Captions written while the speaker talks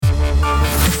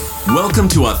Welcome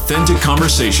to Authentic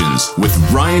Conversations with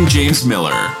Ryan James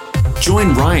Miller.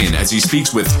 Join Ryan as he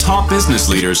speaks with top business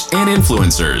leaders and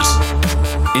influencers,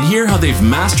 and hear how they've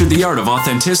mastered the art of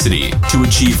authenticity to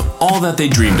achieve all that they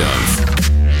dreamed of.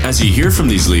 As you hear from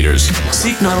these leaders,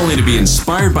 seek not only to be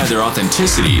inspired by their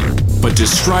authenticity, but to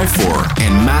strive for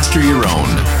and master your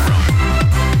own.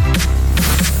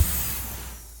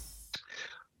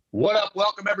 What up?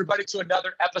 Welcome everybody to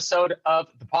another episode of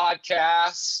the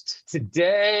podcast.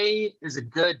 Today is a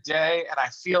good day, and I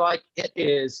feel like it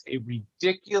is a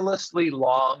ridiculously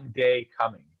long day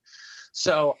coming.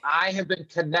 So I have been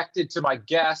connected to my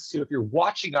guest, who, if you're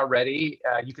watching already,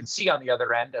 you can see on the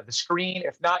other end of the screen.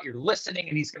 If not, you're listening,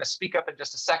 and he's going to speak up in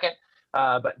just a second.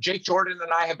 But Jake Jordan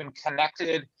and I have been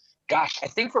connected, I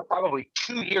think for probably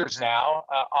 2 years now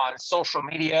on social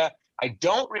media. I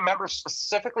don't remember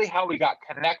specifically how we got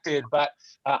connected, but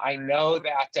I know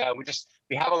that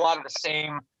we have a lot of the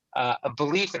same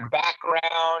belief and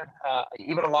background,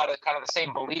 even a lot of kind of the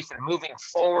same belief in moving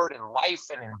forward in life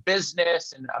and in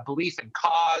business, and a belief in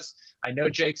cause. I know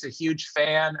Jake's a huge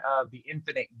fan of The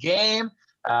Infinite Game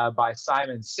by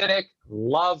Simon Sinek.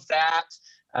 Love that.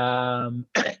 And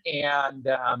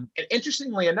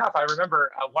interestingly enough, I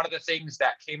remember one of the things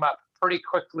that came up pretty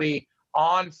quickly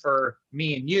on for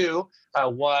me and you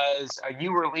was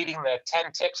you were leading the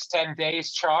 10 tips, 10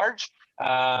 days charge. And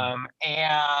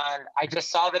I just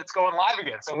saw that it's going live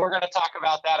again. So we're going to talk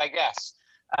about that, I guess.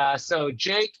 So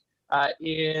Jake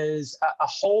is a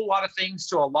whole lot of things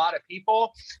to a lot of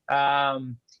people.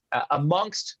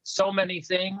 Amongst so many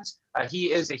things,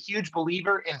 he is a huge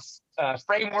believer in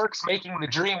frameworks, making the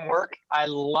dream work. I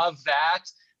love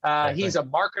that. He's a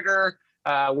marketer.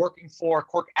 Working for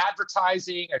Cork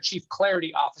Advertising, a chief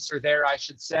clarity officer there, I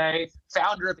should say,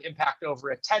 founder of Impact Over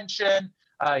Attention.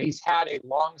 He's had a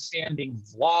long-standing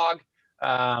vlog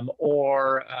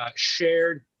or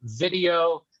shared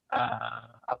video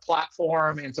a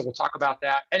platform, and so we'll talk about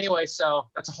that. Anyway, so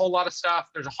that's a whole lot of stuff.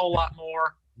 There's a whole lot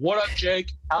more. What up,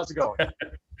 Jake? How's it going?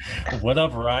 What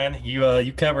up, Ryan?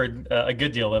 You covered a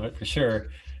good deal of it for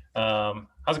sure.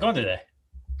 How's it going today?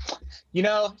 You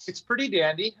know, it's pretty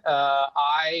dandy.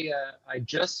 I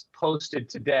just posted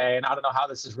today, and I don't know how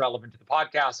this is relevant to the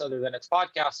podcast other than it's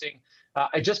podcasting.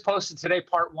 I just posted today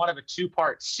part one of a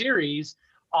two-part series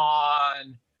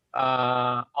on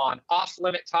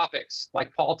off-limit topics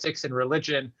like politics and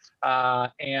religion.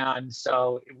 And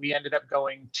so we ended up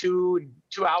going 2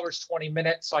 hours, 20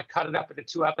 minutes. So I cut it up into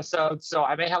 2 episodes. So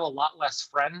I may have a lot less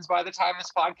friends by the time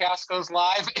this podcast goes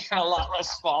live and a lot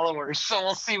less followers. So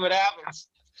we'll see what happens.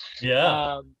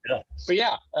 Yeah. But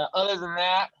yeah, other than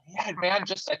that, yeah, man,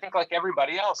 just I think like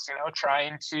everybody else,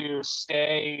 trying to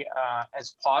stay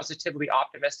as positively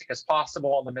optimistic as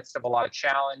possible in the midst of a lot of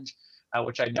challenge,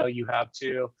 which I know you have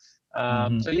too.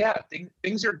 So yeah,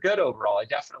 things are good overall. I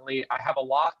have a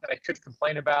lot that I could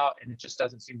complain about, and it just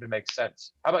doesn't seem to make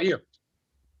sense. How about you?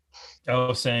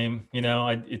 Oh, same.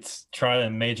 It's try to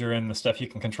major in the stuff you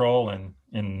can control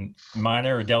and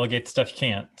minor or delegate the stuff you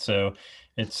can't. So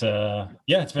it's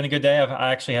it's been a good day.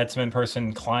 I actually had some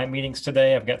in-person client meetings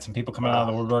today. I've got some people coming out of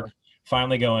the woodwork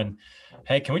finally going,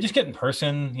 hey, can we just get in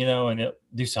person, and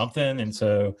do something? And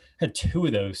so I had 2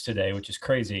 of those today, which is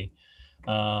crazy.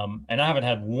 And I haven't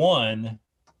had one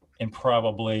in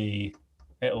probably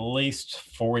at least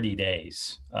 40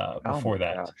 days before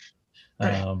that.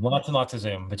 Lots and lots of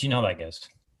Zoom, but you know how that goes.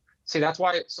 See, that's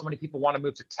why so many people want to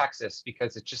move to Texas,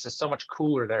 because it just is so much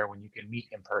cooler there when you can meet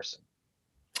in person.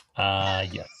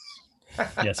 Yes.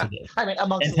 Yes, it is. I mean,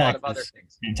 amongst a lot of other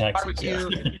things. In Texas,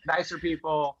 barbecue, nicer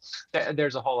people.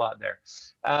 There's a whole lot there.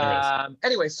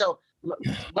 Anyway, so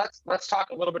let's talk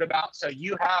a little bit about. So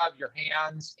you have your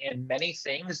hands in many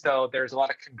things, though there's a lot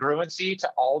of congruency to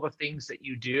all the things that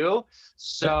you do.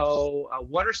 So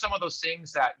what are some of those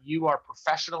things that you are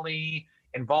professionally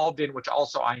involved in, which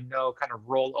also I know kind of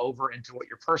roll over into what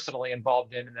you're personally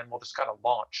involved in, and then we'll just kind of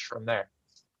launch from there.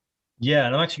 Yeah,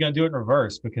 and I'm actually going to do it in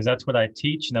reverse, because that's what I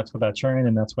teach and that's what I train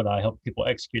and that's what I help people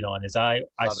execute on. Is I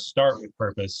start with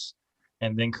purpose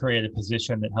and then create a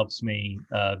position that helps me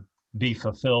be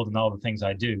fulfilled in all the things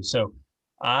I do. So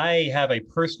I have a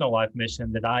personal life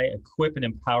mission that I equip and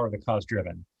empower the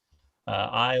cause-driven.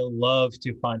 I love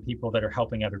to find people that are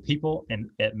helping other people and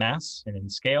at mass and in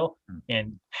scale,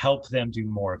 and help them do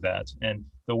more of that. And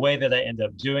the way that I end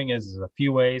up doing is a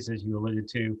few ways, as you alluded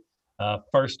to.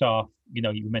 First off,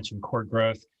 you mentioned Cork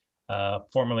Growth,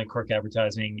 formerly Cork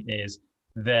Advertising, is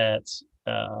that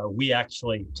we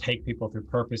actually take people through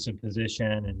purpose and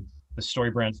position and the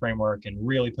story brand framework and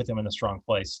really put them in a strong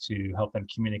place to help them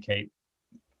communicate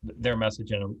their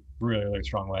message in a really, really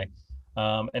strong way.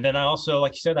 And then I also,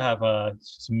 like you said, I have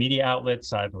some media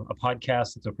outlets. I have a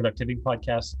podcast. It's a productivity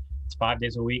podcast. It's 5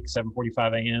 days a week,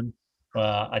 7:45 a.m.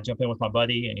 I jump in with my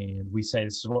buddy and we say,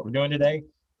 this is what we're doing today.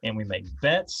 And we make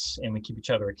bets and we keep each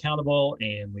other accountable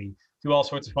and we do all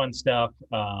sorts of fun stuff.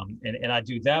 And I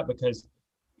do that because,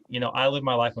 I live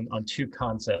my life on two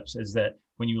concepts, is that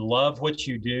when you love what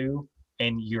you do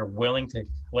and you're willing to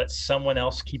let someone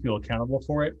else keep you accountable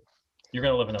for it, you're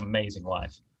going to live an amazing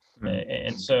life.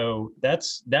 And so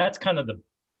that's kind of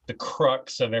the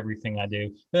crux of everything I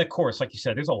do. But of course, like you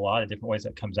said, there's a lot of different ways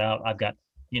that comes out. I've got,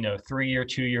 3-year,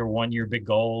 2-year, 1-year big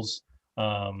goals,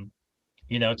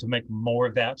 to make more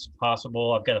of that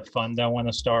possible. I've got a fund I want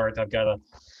to start. I've got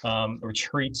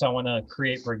retreats I want to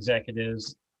create for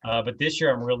executives. But this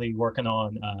year I'm really working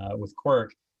on with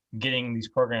Quirk, getting these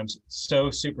programs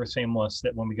so super seamless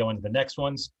that when we go into the next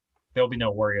ones, there'll be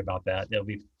no worry about that. They'll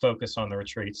be focused on the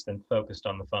retreats, then focused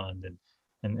on the fund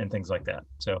and things like that.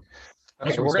 So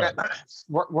okay,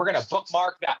 we're gonna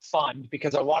bookmark that fund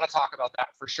because I want to talk about that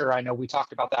for sure. I know we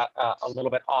talked about that a little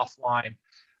bit offline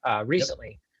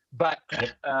recently, but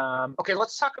okay,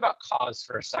 let's talk about cause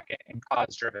for a second and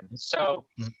cause driven. So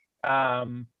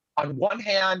on one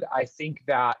hand, I think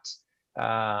that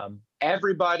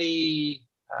everybody,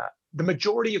 the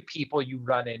majority of people you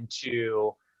run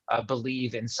into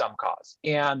believe in some cause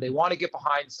and they want to get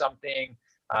behind something.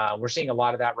 We're seeing a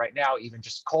lot of that right now, even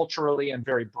just culturally in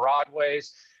very broad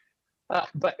ways.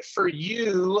 But for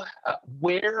you,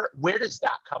 where does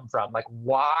that come from? Like,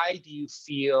 why do you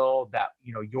feel that,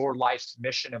 your life's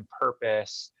mission and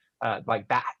purpose, like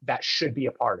that should be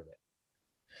a part of it?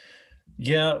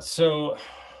 Yeah. So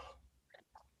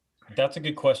that's a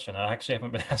good question. I actually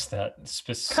haven't been asked that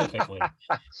specifically,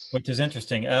 which is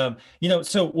interesting.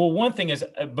 One thing is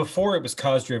before it was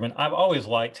cause driven, I've always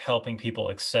liked helping people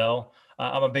excel.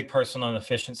 I'm a big person on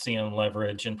efficiency and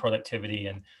leverage and productivity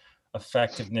and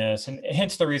effectiveness, and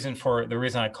hence the reason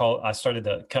I started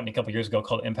the company a couple of years ago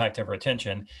called Impact Over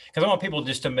Attention, because I want people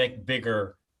just to make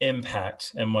bigger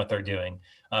impact in what they're doing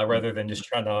rather than just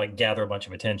trying to gather a bunch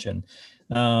of attention.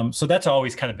 So that's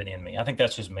always kind of been in me. I think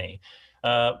that's just me.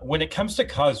 When it comes to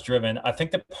cause driven, I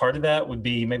think that part of that would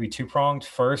be maybe two-pronged.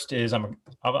 First is I'm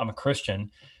a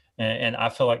Christian, and I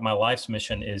feel like my life's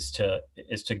mission is to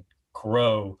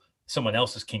grow someone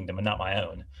else's kingdom and not my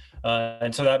own.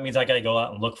 And so that means I got to go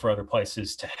out and look for other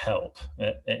places to help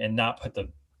and not put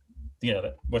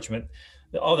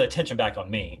all the attention back on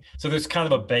me. So there's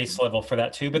kind of a base level for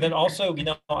that too. But then also,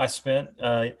 I spent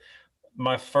in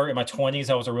my 20s,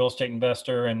 I was a real estate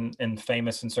investor and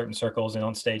famous in certain circles and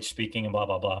on stage speaking and blah,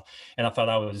 blah, blah. And I thought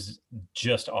I was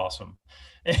just awesome.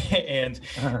 And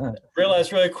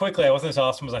realized really quickly I wasn't as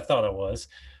awesome as I thought I was.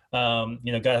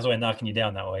 God has a way of knocking you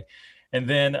down that way. And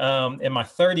then in my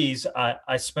 30s,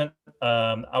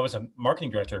 I was a marketing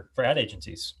director for ad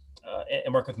agencies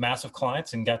and worked with massive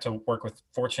clients and got to work with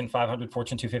Fortune 500,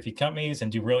 Fortune 250 companies and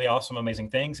do really awesome, amazing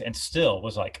things. And still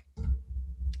was like,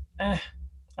 I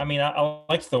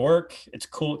liked the work. It's a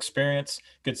cool experience,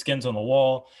 good skins on the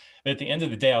wall. But at the end of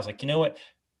the day, I was like, you know what?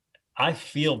 I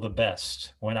feel the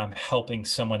best when I'm helping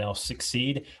someone else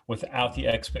succeed without the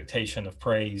expectation of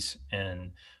praise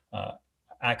and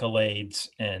accolades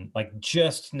and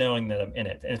just knowing that I'm in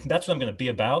it. And if that's what I'm going to be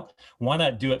about, why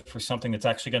not do it for something that's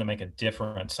actually going to make a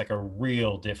difference, like a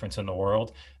real difference in the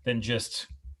world, than just,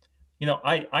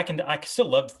 I can still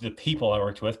love the people I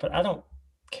worked with, but I don't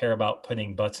care about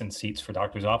putting butts in seats for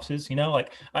doctors' offices. I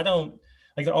don't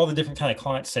like all the different kind of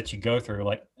clients that you go through.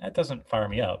 Like that doesn't fire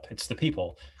me up. It's the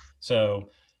people. So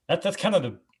that's kind of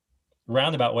the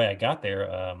roundabout way I got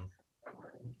there.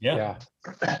 Yeah.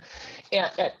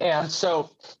 And so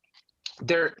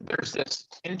there's this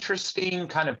interesting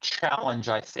kind of challenge,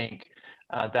 I think,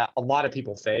 that a lot of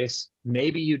people face.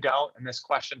 Maybe you don't, and this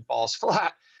question falls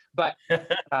flat. But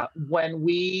when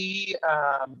we,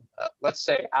 let's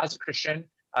say as a Christian,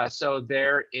 so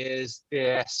there is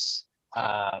this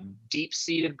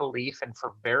deep-seated belief, and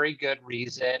for very good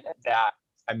reason, that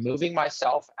I'm moving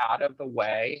myself out of the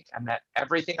way and that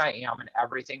everything I am and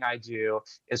everything I do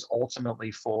is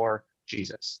ultimately for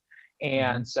Jesus.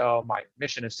 And so my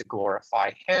mission is to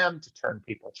glorify him, to turn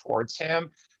people towards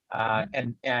him.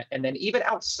 And then even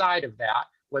outside of that,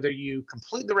 whether you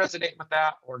completely resonate with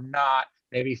that or not,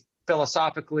 maybe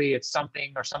philosophically it's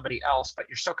something or somebody else, but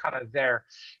you're still kind of there.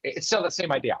 It's still the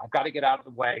same idea. I've got to get out of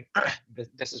the way.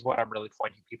 This is what I'm really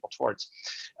pointing people towards.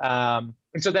 And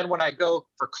so then when I go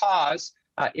for cause,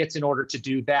 it's in order to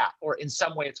do that, or in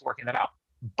some way it's working that out.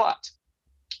 But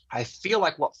I feel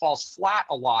like what falls flat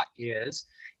a lot is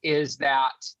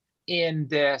that in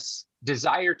this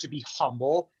desire to be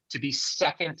humble, to be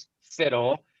second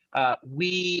fiddle,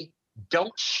 we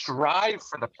don't strive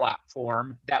for the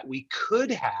platform that we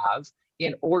could have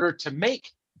in order to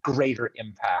make greater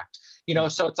impact.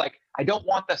 So it's like, I don't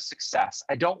want the success.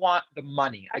 I don't want the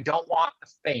money. I don't want the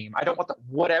fame. I don't want the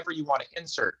whatever you want to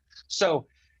insert. So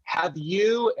have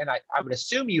you, and I would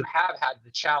assume you have had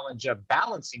the challenge of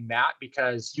balancing that,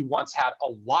 because you once had a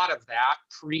lot of that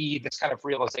pre this kind of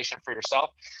realization for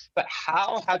yourself, but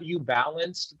how have you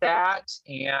balanced that,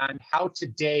 and how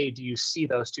today do you see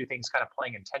those two things kind of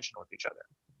playing in tension with each other?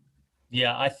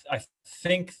 Yeah, I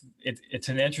think it's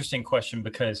an interesting question,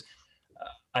 because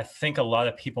I think a lot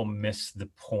of people miss the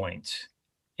point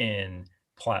in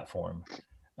platform.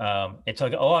 It's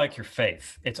like, oh, I like your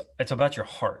faith. It's about your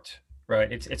heart,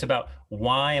 right? It's about,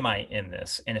 why am I in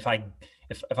this? And if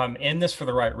I'm in this for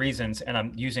the right reasons, and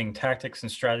I'm using tactics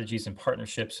and strategies and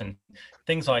partnerships and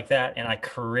things like that, and I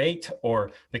create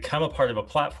or become a part of a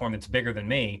platform that's bigger than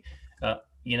me,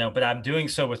 but I'm doing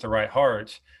so with the right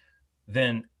heart,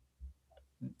 then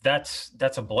that's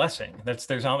a blessing.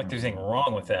 There's not like there's anything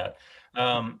wrong with that.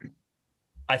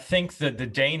 I think that the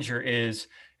danger is,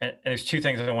 and there's two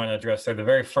things I want to address there. The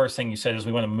very first thing you said is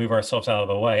we want to move ourselves out of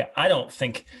the way. I don't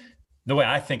think, the way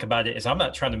I think about it is, I'm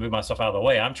not trying to move myself out of the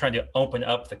way. I'm trying to open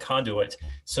up the conduit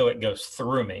so it goes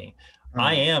through me.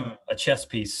 I am a chess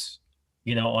piece,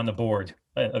 on the board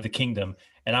of the kingdom,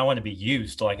 and I want to be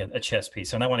used like a chess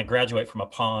piece. And I want to graduate from a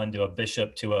pawn to a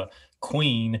bishop to a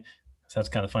queen. Sounds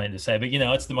kind of funny to say, but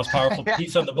it's the most powerful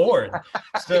piece on the board.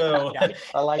 So yeah,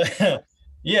 I like it.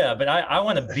 Yeah, but I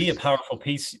want to be a powerful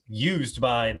piece used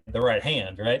by the right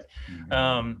hand, right?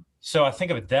 So I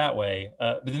think of it that way.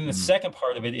 But then the second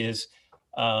part of it is,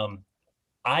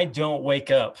 I don't wake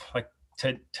up like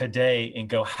today and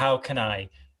go, how can I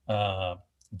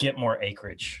get more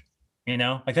acreage?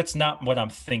 Like, that's not what I'm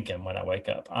thinking when I wake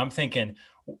up. I'm thinking,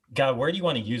 God, where do you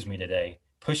want to use me today?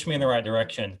 Push me in the right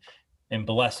direction and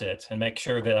bless it, and make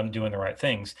sure that I'm doing the right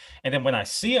things. And then when I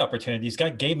see opportunities,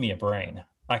 God gave me a brain.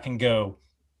 I can go,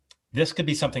 this could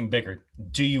be something bigger.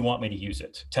 Do you want me to use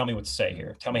it? Tell me what to say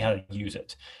here. Tell me how to use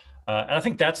it. And I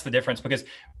think that's the difference, because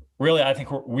really, I think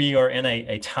we are in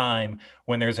a time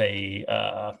when there's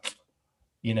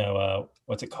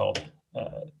what's it called?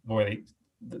 Where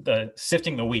the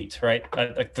sifting the wheat, right?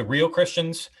 Like the real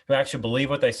Christians who actually believe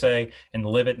what they say and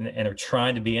live it, and are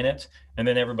trying to be in it. And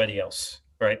then everybody else,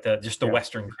 right? The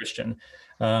Western Christian.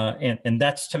 And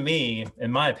that's, to me,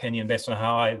 in my opinion, based on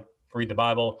how I read the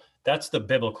Bible, that's the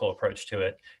biblical approach to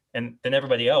it. And then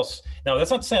everybody else. Now,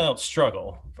 that's not saying I don't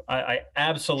struggle. I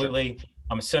absolutely,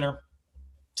 I'm a sinner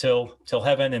till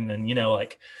heaven. And then,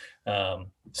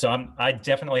 so I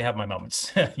definitely have my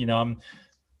moments, I'm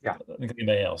like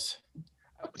anybody else.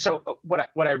 So what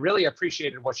I really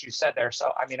appreciated what you said there.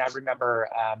 So, I remember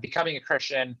becoming a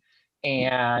Christian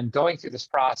and going through this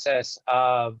process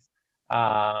of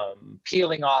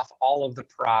peeling off all of the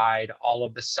pride, all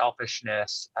of the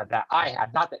selfishness that I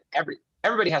had. Not that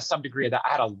everybody has some degree of that. I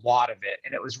had a lot of it,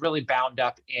 and it was really bound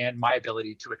up in my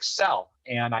ability to excel,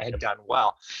 and I had done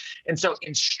well. And so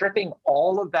in stripping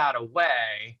all of that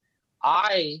away,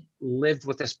 I lived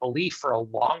with this belief for a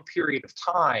long period of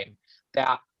time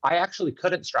that I actually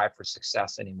couldn't strive for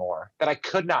success anymore, that I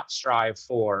could not strive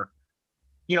for,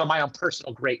 my own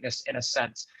personal greatness in a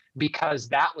sense, because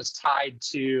that was tied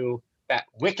to that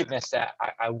wickedness that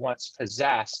I once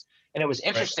possessed. And it was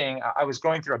interesting. Right. I was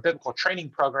going through a biblical training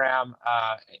program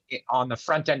on the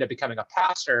front end of becoming a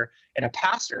pastor, and a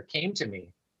pastor came to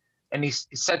me and he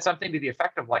said something to the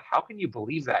effect of like, how can you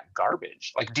believe that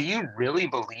garbage? Like, do you really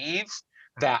believe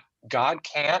that God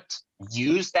can't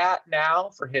use that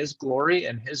now for his glory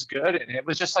and his good? And it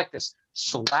was just like this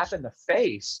slap in the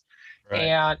face.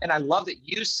 Right. And I love that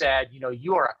you said,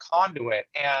 you are a conduit.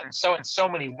 And so in so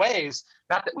many ways,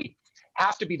 not that we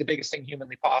have to be the biggest thing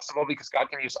humanly possible, because God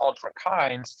can use all different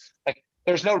kinds. Like,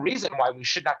 there's no reason why we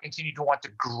should not continue to want to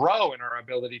grow in our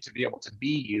ability to be able to be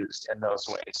used in those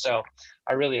ways. So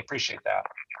I really appreciate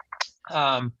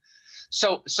that.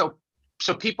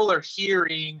 So people are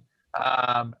hearing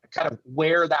kind of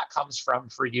where that comes from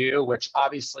for you, which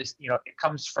obviously, it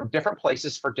comes from different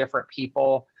places for different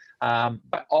people,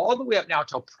 but all the way up now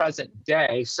till present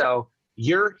day. So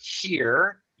you're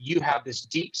here, you have this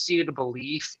deep-seated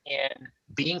belief in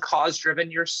being cause-driven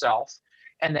yourself,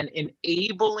 and then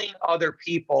enabling other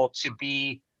people to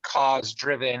be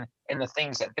cause-driven in the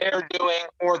things that they're doing,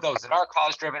 or those that are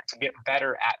cause-driven to get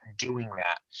better at doing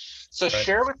that. So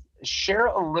right. Share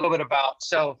a little bit about,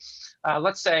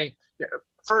 let's say,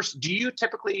 first, do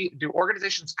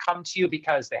organizations come to you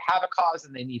because they have a cause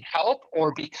and they need help,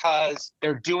 or because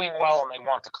they're doing well and they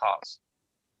want the cause?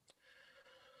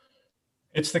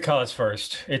 It's the cause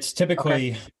first. It's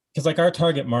typically, Because like our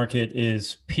target market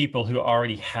is people who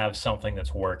already have something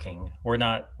that's working. We're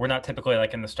not typically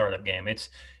like in the startup game. It's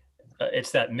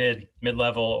that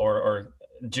mid-level or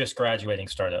just graduating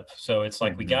startup. So it's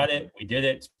like we got it, we did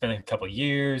it. It's been a couple of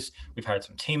years. We've hired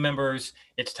some team members.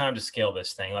 It's time to scale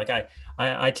this thing. Like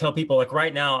I tell people, like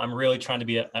right now, I'm really trying to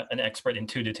be an expert in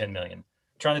 2 to 10 million.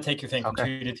 Trying to take your thing from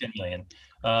 2 to 10 million.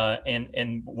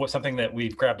 And what something that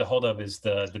we've grabbed a hold of is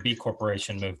the B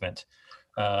Corporation movement.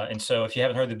 And so if you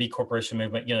haven't heard of the B Corporation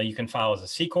movement, you can file as a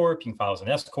C Corp, you can file as an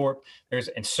S Corp. There's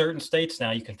in certain states now,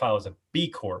 you can file as a B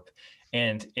Corp.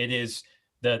 And it is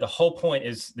the whole point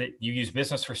is that you use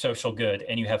business for social good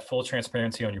and you have full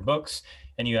transparency on your books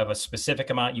and you have a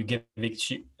specific amount you give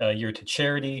each year to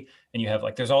charity. And you have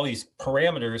there's all these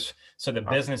parameters so that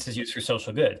business is used for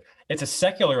social good. It's a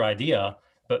secular idea,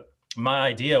 but my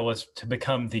idea was to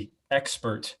become the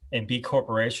expert in B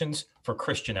corporations for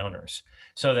Christian owners.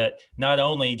 So that not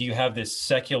only do you have this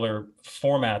secular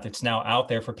format that's now out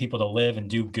there for people to live and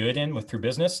do good in through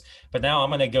business, but now I'm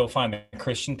going to go find the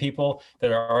Christian people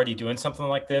that are already doing something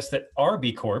like this that are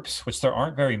B Corps, which there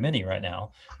aren't very many right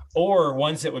now, or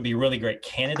ones that would be really great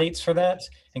candidates for that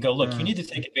and go, look, you need to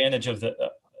take advantage of the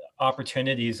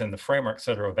opportunities and the frameworks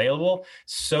that are available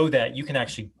so that you can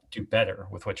actually do better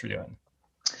with what you're doing.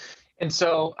 And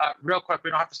so real quick, we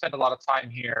don't have to spend a lot of time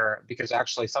here because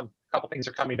actually a couple things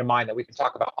are coming to mind that we can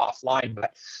talk about offline.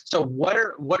 But so what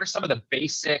are some of the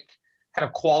basic kind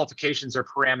of qualifications or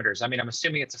parameters? I mean, I'm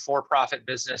assuming it's a for-profit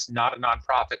business, not a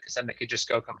nonprofit, because then they could just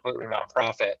go completely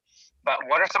nonprofit. But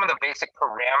what are some of the basic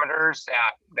parameters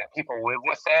that people live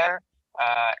within?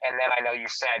 And then I know you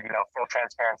said, full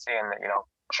transparency and,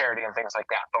 charity and things like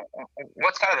that. But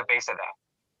what's kind of the base of that?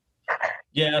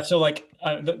 Yeah, so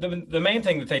the main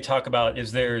thing that they talk about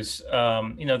is there's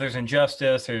there's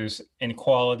injustice, there's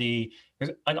inequality,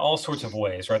 there's in all sorts of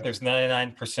ways, right? There's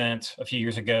 99% a few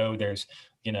years ago. There's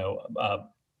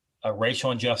a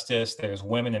racial injustice. There's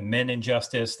women and men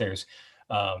injustice. There's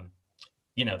the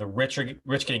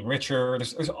rich getting richer.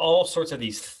 There's all sorts of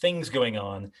these things going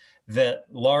on that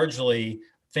largely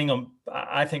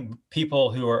I think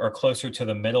people who are closer to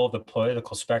the middle of the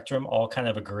political spectrum all kind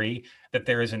of agree that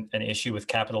there is an issue with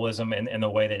capitalism and the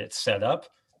way that it's set up.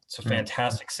 It's a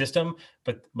fantastic system,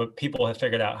 but people have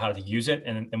figured out how to use it.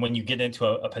 And when you get into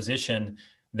a position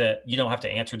that you don't have to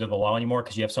answer to the law anymore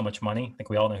because you have so much money, I think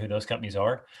we all know who those companies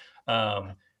are,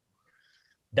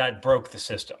 that broke the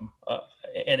system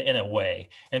in a way.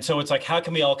 And so it's like, how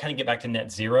can we all kind of get back to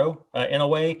net zero in a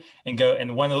way and go?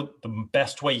 And one of the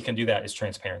best way you can do that is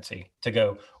transparency. To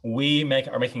go, we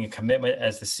are making a commitment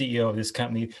as the CEO of this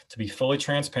company to be fully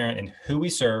transparent in who we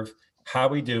serve, how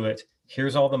we do it.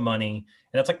 Here's all the money.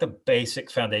 And that's like the basic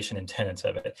foundation and tenets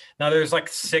of it. Now there's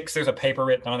there's a paper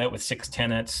written on it with 6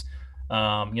 tenets.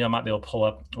 I might be able to pull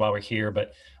up while we're here,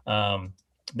 but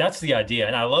that's the idea.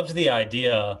 And I loved the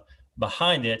idea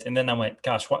behind it. And then I went,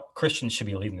 gosh, what Christians should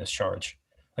be leading this charge.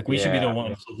 We should be the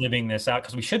ones living this out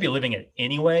because we should be living it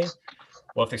anyway.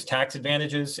 Well, if there's tax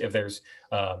advantages, if there's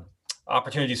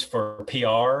opportunities for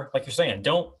PR, like you're saying,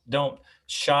 don't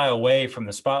shy away from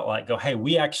the spotlight. Go, hey,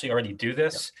 we actually already do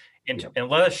this. And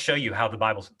let us show you how the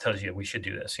Bible tells you we should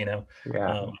do this, Yeah.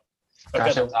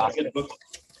 Gosh, awesome.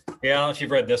 Yeah, I don't know if you've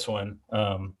read this one.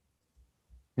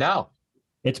 No.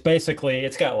 It's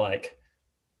got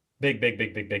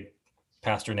big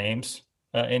pastor names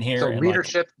in here. So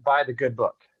leadership by the good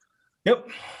book. Yep.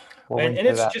 And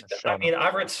it's just,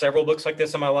 I've read several books like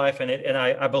this in my life, and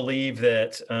I believe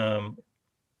that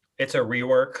it's a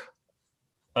rework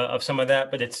of some of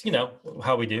that, but it's,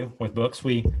 how we do with books.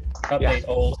 We update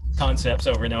old concepts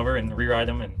over and over and rewrite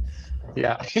them. And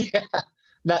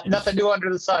nothing new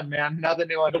under the sun, man. Nothing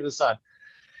new under the sun.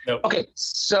 Nope. Okay.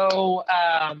 So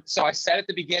I said at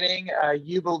the beginning,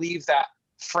 you believe that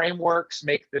frameworks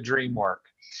make the dream work.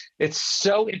 It's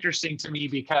so interesting to me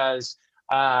because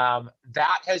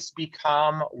that has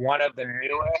become one of the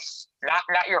newest,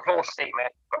 not your whole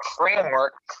statement, but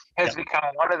framework has become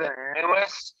one of the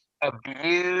newest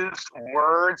abused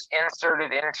words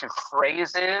inserted into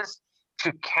phrases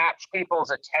to catch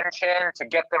people's attention, to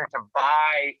get them to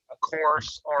buy a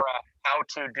course or a how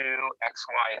to do X,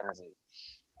 Y, and Z.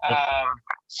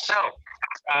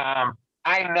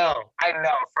 I know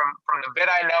from the bit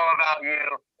I know about you,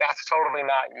 that's totally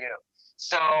not you.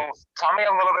 So tell me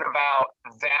a little bit about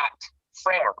that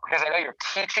framework, because I know you're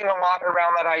teaching a lot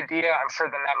around that idea. I'm sure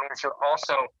then that means you're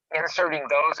also inserting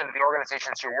those into the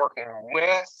organizations you're working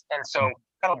with. And so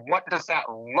kind of what does that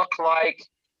look like?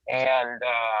 And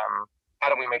how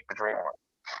do we make the dream work?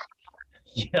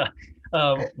 Yeah.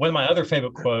 One of my other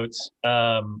favorite quotes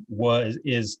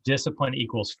is discipline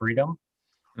equals freedom.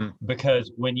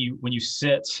 Because when you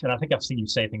sit, and I think I've seen you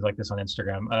say things like this on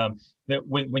Instagram, that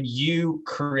when you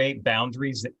create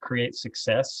boundaries that create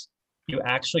success, you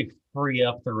actually free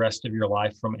up the rest of your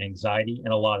life from anxiety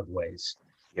in a lot of ways.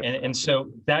 Yep. And so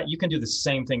that you can do the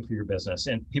same thing for your business.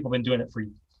 And people have been doing it for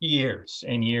years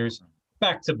and years,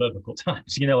 back to biblical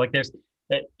times. Like there's,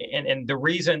 and the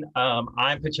reason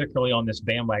I'm particularly on this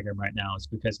bandwagon right now is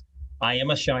because I am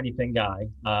a shiny thing guy.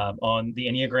 On the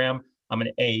Enneagram, I'm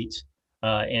an 8,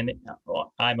 and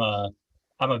I'm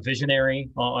a visionary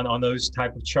on those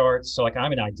type of charts. So like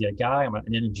I'm an idea guy, I'm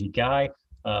an energy guy.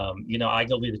 I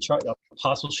go lead a chart.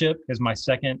 Apostleship is my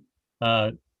second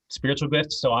spiritual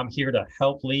gift. So I'm here to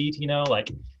help lead,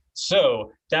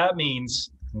 so that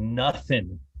means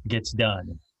nothing gets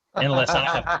done unless I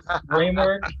have a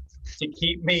framework to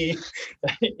keep me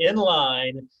in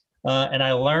line. And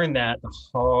I learned that the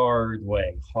hard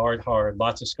way, hard,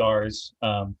 lots of scars,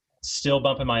 still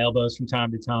bumping my elbows from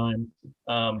time to time.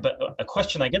 But a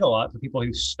question I get a lot for people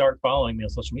who start following me on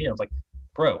social media, I was like,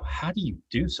 bro, how do you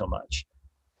do so much?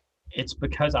 It's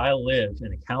because I live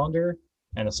in a calendar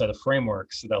and a set of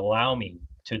frameworks that allow me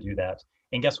to do that.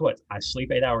 And guess what? I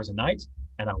sleep 8 hours a night,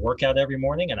 and I work out every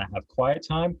morning, and I have quiet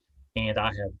time, and I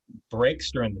have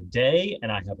breaks during the day,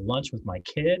 and I have lunch with my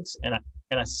kids, and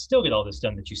I still get all this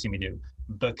done that you see me do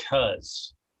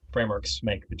because frameworks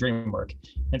make the dream work.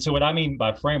 And so what I mean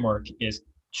by framework is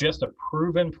just a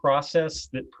proven process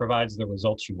that provides the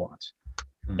results you want.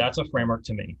 That's a framework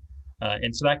to me.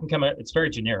 And so that can it's very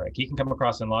generic. You can come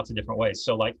across in lots of different ways.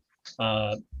 So like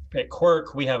at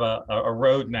Quirk, we have a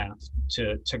roadmap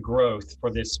to growth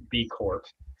for this B Corp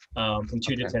from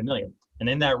 2 to 10 million. And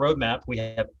in that roadmap, we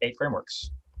have 8 frameworks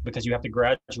because you have to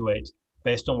graduate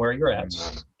based on where you're at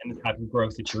and the type of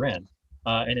growth that you're in.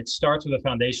 And it starts with a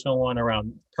foundational one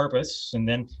around purpose, and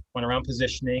then one around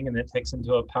positioning, and then it takes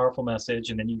into a powerful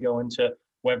message, and then you go into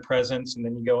web presence, and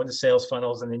then you go into sales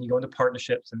funnels, and then you go into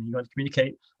partnerships, and then you go into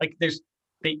communicate. Like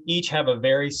they each have a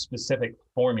very specific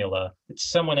formula that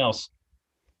someone else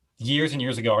years and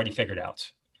years ago already figured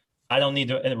out. I don't need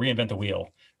to reinvent the wheel,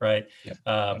 right? Yep.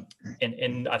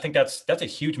 And I think that's a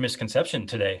huge misconception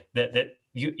today, that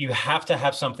you have to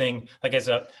have something. Like as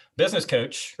a business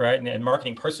coach, right, and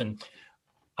marketing person,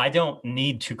 I don't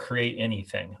need to create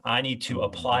anything. I need to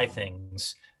apply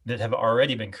things that have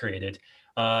already been created.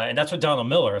 And that's what Donald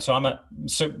Miller. So I'm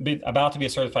about to be a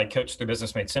certified coach through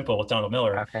Business Made Simple with Donald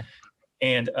Miller. Okay.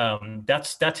 And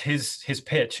that's his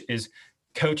pitch is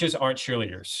coaches aren't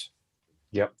cheerleaders.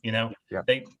 Yep. Yep.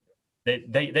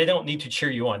 They don't need to cheer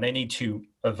you on. They need to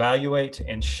evaluate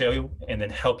and show and then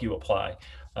help you apply.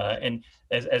 And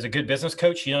as a good business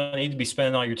coach, you don't need to be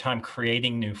spending all your time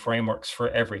creating new frameworks for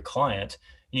every client.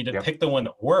 You need to pick the one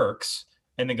that works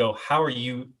and then go, how are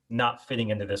you not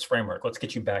fitting into this framework? Let's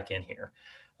get you back in here.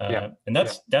 And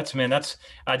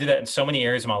I do that in so many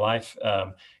areas of my life.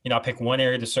 I pick one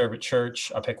area to serve at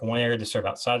church. I pick one area to serve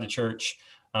outside the church.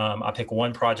 I pick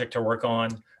one project to work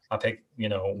on. I pick,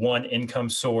 one income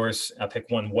source. I pick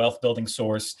one wealth building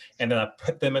source, and then I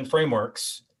put them in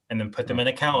frameworks and then put them in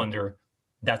a calendar.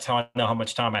 That's how I know how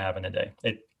much time I have in a day.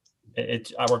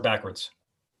 I work backwards.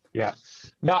 Yeah.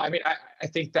 No, I mean, I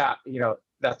think that,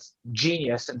 that's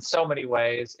genius in so many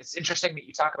ways. It's interesting that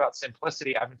you talk about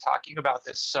simplicity. I've been talking about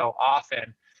this so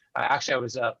often. Actually, I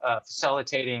was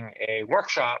facilitating a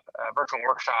workshop, a virtual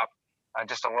workshop,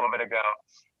 just a little bit ago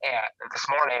this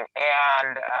morning.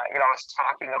 And, I was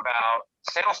talking about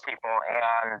salespeople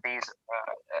and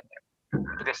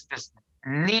this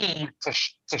need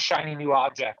to shiny new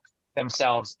object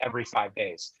themselves every 5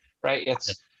 days, right?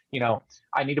 It's,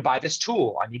 I need to buy this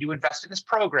tool. I need to invest in this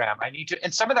program.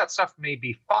 And some of that stuff may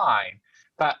be fine,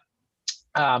 but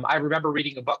I remember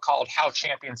reading a book called How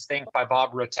Champions Think by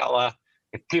Bob Rotella.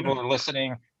 If people are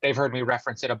listening, they've heard me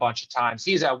reference it a bunch of times.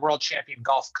 He's a world champion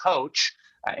golf coach.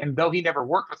 And though he never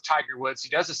worked with Tiger Woods, he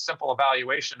does a simple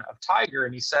evaluation of Tiger.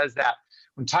 And he says that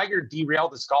when Tiger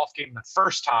derailed his golf game the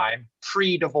first time,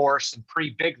 pre-divorce and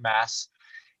pre-big mess,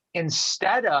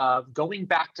 instead of going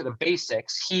back to the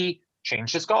basics, he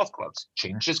changed his golf clubs,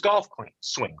 changed his golf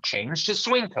swing, changed his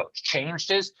swing coach,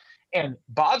 and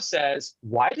Bob says,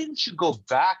 why didn't you go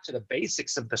back to the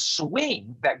basics of the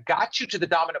swing that got you to the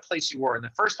dominant place you were in the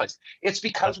first place? It's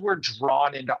because we're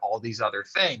drawn into all these other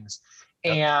things.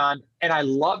 And I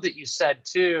love that you said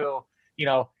too,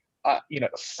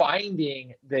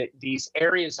 finding these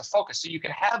areas of focus. So you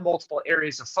can have multiple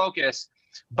areas of focus,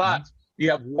 but you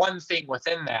have one thing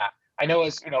within that. I know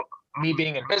as, me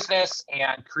being in business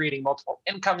and creating multiple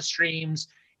income streams,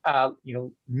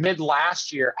 mid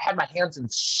last year, I had my hands in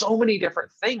so many different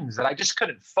things that I just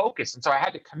couldn't focus. And so I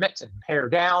had to commit to pare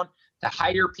down, to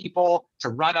hire people, to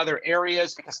run other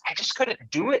areas, because I just couldn't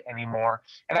do it anymore.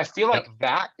 And I feel like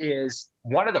that is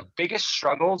one of the biggest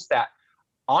struggles that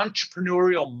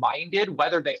entrepreneurial minded,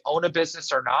 whether they own a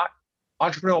business or not,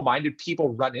 entrepreneurial minded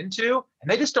people run into, and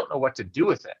they just don't know what to do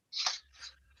with it.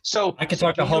 So I could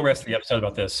talk the whole rest of the episode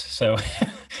about this. So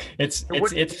it's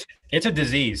a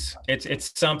disease.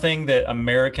 It's something that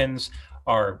Americans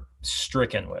are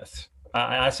stricken with.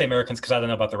 I say Americans because I don't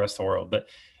know about the rest of the world, but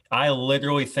I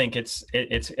literally think it's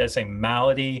a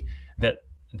malady that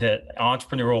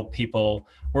entrepreneurial people,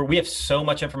 where we have so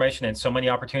much information and so many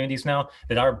opportunities now,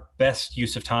 that our best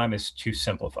use of time is to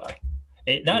simplify.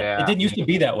 It didn't used to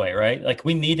be that way, right? Like,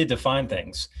 we needed to find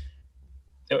things.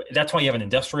 That's why you have an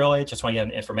industrial age. That's why you have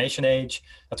an information age.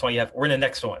 That's why we're in the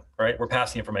next one, right? We're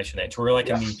past the information age. We're like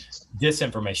in the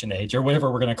disinformation age, or whatever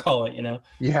we're going to call it,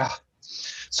 Yeah.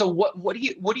 So what do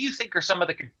you think are some of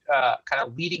the kind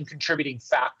of leading contributing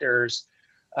factors,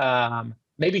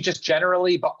 maybe just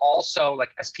generally, but also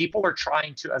like as people are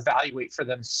trying to evaluate for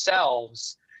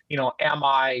themselves, am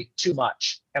I too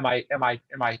much? Am I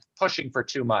pushing for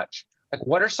too much? Like,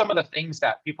 what are some of the things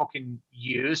that people can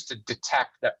use to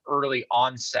detect the early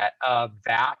onset of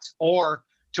that, or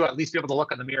to at least be able to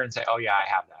look in the mirror and say, oh yeah, I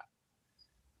have that?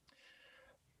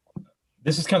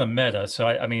 This is kind of meta. So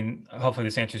I mean, hopefully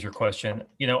this answers your question.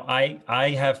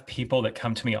 I have people that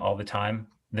come to me all the time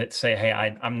that say, hey,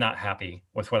 I'm not happy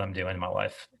with what I'm doing in my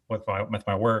life, with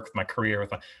my work, with my career,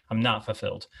 I'm not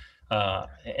fulfilled.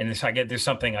 And there's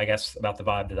something, I guess, about the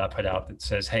vibe that I put out that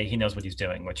says, hey, he knows what he's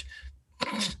doing, which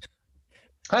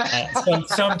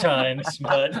sometimes,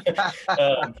 but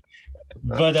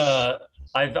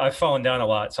I've fallen down a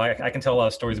lot. So I can tell a lot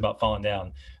of stories about falling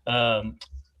down.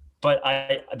 But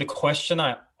the question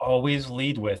I always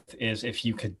lead with is, if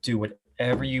you could do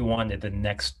whatever you wanted the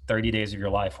next 30 days of your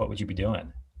life, what would you be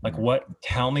doing? Like,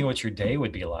 tell me what your day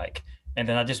would be like. And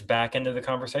then I just back into the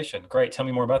conversation. Great. Tell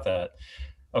me more about that.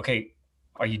 Okay.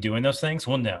 Are you doing those things?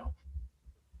 Well, no.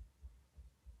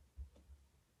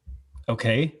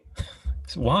 Okay.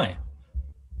 So why?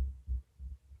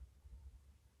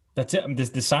 That's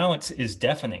it. The silence is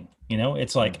deafening.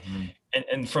 It's like,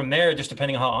 and from there, just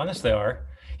depending on how honest they are,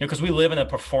 because we live in a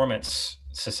performance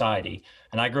society,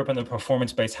 and I grew up in a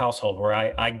performance-based household where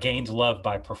I gained love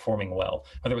by performing well,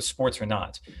 whether it was sports or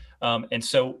not. And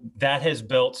so that has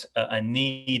built a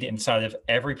need inside of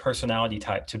every personality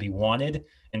type to be wanted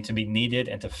and to be needed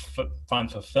and to find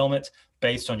fulfillment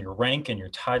based on your rank and your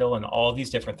title and all these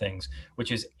different things,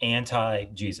 which is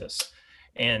anti-Jesus.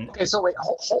 And okay, so wait,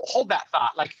 hold that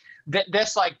thought. Like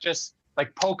this, just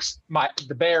pokes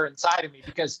the bear inside of me,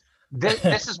 because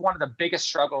this is one of the biggest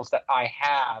struggles that I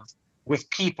have with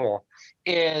people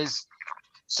is,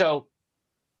 so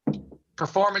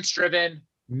performance driven,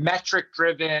 metric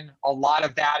driven. A lot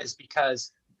of that is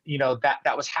because,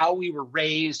 that was how we were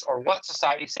raised or what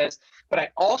society says. But I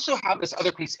also have this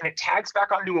other piece, and it tags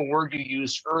back onto a word you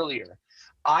used earlier.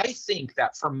 I think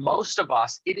that for most of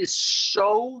us, it is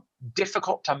so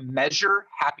difficult to measure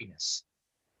happiness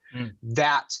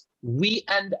that we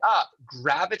end up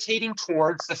gravitating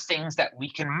towards the things that we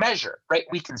can measure, right?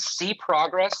 We can see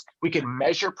progress, we can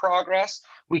measure progress,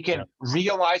 we can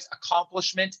realize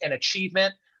accomplishment and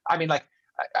achievement. I mean,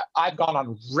 I've gone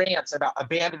on rants about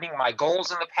abandoning my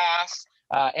goals in the past,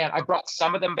 and I brought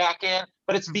some of them back in,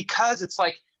 but it's because it's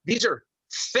like, these are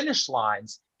finish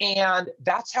lines, and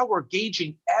that's how we're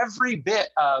gauging every bit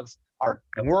of our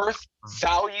worth,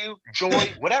 value,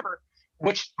 joy, whatever,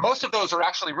 which most of those are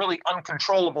actually really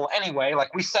uncontrollable anyway.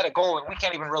 Like, we set a goal and we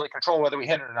can't even really control whether we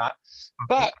hit it or not.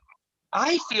 But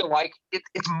I feel like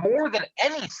it's more than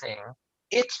anything,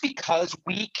 it's because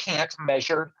we can't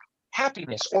measure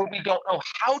happiness, or we don't know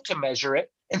how to measure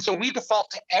it. And so we default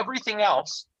to everything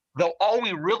else, though all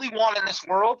we really want in this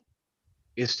world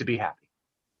is to be happy.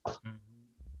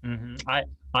 Mm-hmm.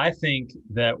 I think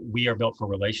that we are built for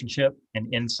relationship,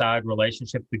 and inside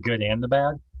relationship, the good and the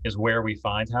bad is where we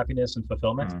find happiness and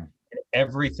fulfillment.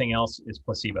 Everything else is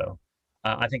placebo.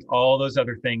 I think all those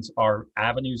other things are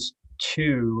avenues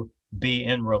to be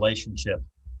in relationship.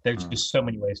 There's just so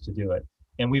many ways to do it.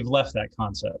 And we've left that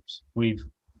concept.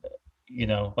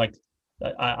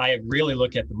 I really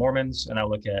look at the Mormons, and I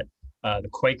look at the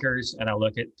Quakers, and I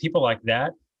look at people like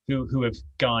that who have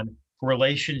gone,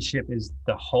 relationship is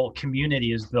the whole,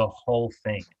 community is the whole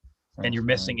thing, and you're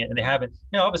missing it. And they haven't,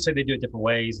 obviously they do it different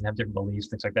ways and have different beliefs,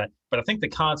 things like that. But I think the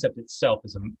concept itself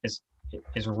is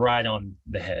right on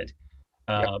the head,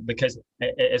 because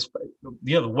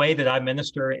the way that I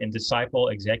minister and disciple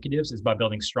executives is by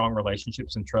building strong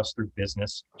relationships and trust through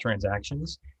business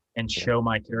transactions, and show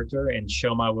my character and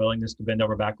show my willingness to bend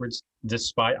over backwards,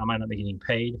 despite I might not be getting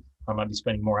paid I might be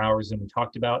spending more hours than we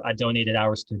talked about. I donated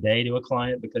hours today to a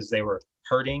client because they were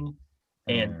hurting.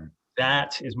 And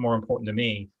that is more important to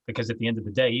me, because at the end of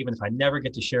the day, even if I never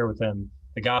get to share with them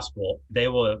the gospel, they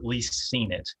will at least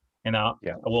seen it. And I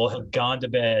will have gone to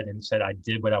bed and said, I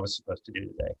did what I was supposed to do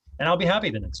today. And I'll be happy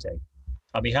the next day.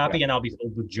 I'll be happy and I'll be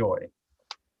filled with joy.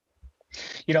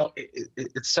 You know,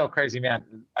 it's so crazy, man.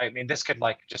 I mean, this could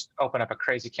like just open up a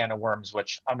crazy can of worms,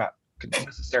 which I'm not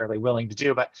necessarily willing to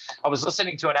do. But I was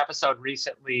listening to an episode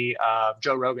recently of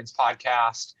Joe Rogan's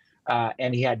podcast,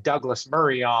 and he had Douglas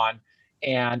Murray on.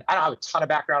 And I don't have a ton of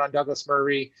background on Douglas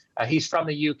Murray. He's from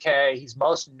the UK. He's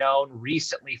most known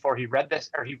recently for he wrote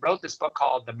this book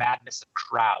called The Madness of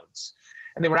Crowds.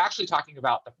 And they were actually talking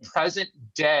about the present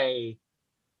day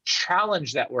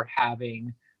challenge that we're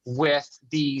having with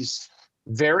these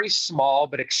very small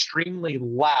but extremely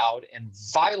loud and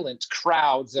violent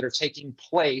crowds that are taking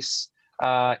place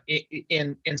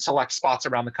in select spots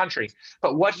around the country.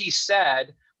 But what he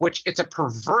said, which it's a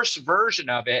perverse version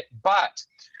of it, but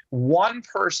one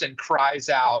person cries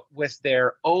out with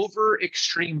their over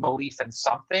extreme belief in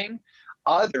something,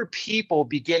 other people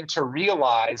begin to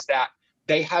realize that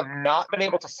they have not been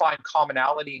able to find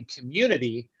commonality and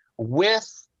community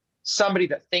with somebody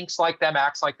that thinks like them,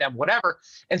 acts like them, whatever.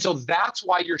 And so that's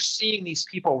why you're seeing these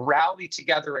people rally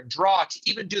together and draw to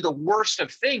even do the worst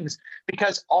of things,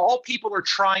 because all people are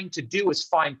trying to do is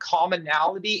find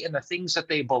commonality in the things that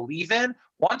they believe in.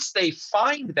 Once they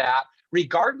find that,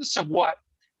 regardless of what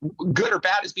good or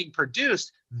bad is being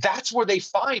produced, that's where they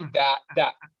find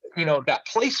that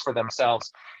place for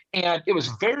themselves. And it was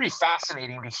very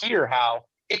fascinating to hear how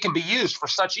it can be used for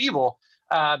such evil,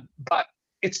 but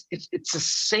it's the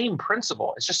same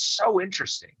principle. It's just so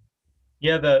interesting.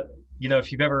 Yeah,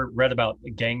 if you've ever read about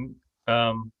gang,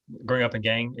 growing up in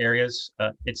gang areas,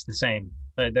 it's the same.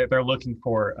 They're looking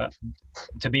for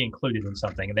to be included in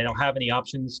something, and they don't have any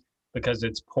options because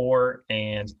it's poor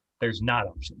and there's not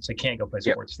options. They can't go play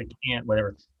sports. They can't,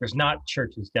 whatever. There's not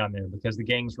churches down there because the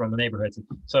gangs run the neighborhoods.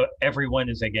 So everyone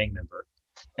is a gang member,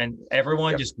 and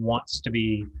everyone just wants to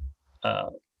be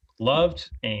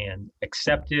loved and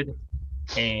accepted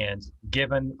and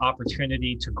given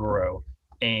opportunity to grow.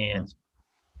 And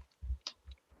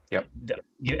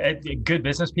good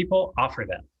business people offer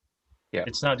that. Yeah,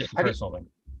 it's not just a personal thing.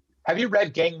 Have you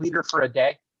read Gang Leader for a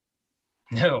Day?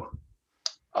 No.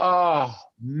 Oh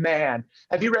man,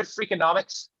 have you read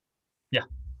Freakonomics? Yeah.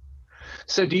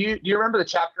 So do you remember the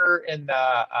chapter in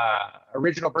the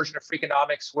original version of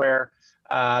Freakonomics where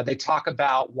they talk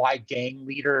about why gang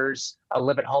leaders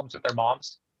live at home with their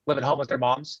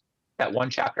moms? That one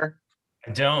chapter?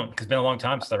 I don't, because it's been a long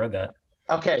time since I read that.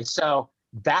 Okay, so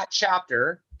that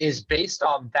chapter is based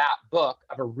on that book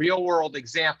of a real world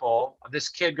example of this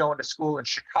kid going to school in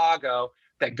Chicago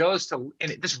that goes to,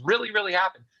 and this really, really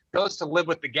happened, goes to live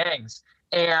with the gangs.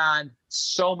 And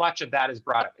so much of that is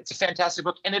brought up. It's a fantastic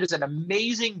book, and it is an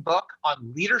amazing book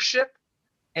on leadership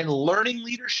and learning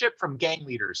leadership from gang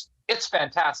leaders. It's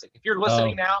fantastic. If you're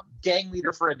listening now, Gang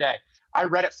Leader for a Day. I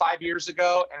read it 5 years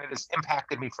ago, and it has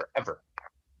impacted me forever.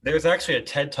 There's actually a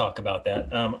TED Talk about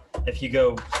that. If you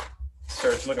go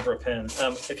search, looking for a pen,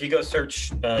 if you go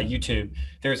search YouTube,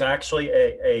 there's actually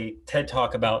a TED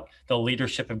Talk about the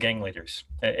leadership of gang leaders.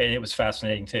 And it was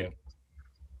fascinating too.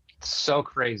 So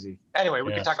crazy. Anyway,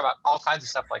 we can talk about all kinds of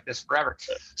stuff like this forever.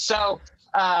 So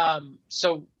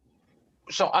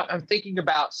I'm thinking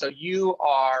about, so you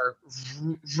are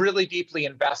really deeply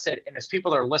invested, and as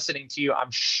people are listening to you, I'm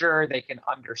sure they can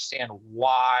understand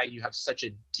why you have such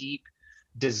a deep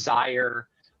desire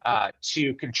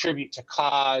to contribute to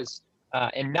cause,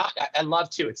 and I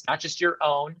love to, it's not just your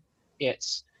own,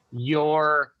 it's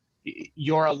you're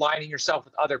aligning yourself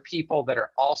with other people that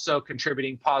are also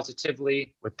contributing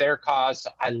positively with their cause.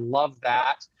 I love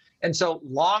that. And so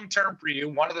long-term for you,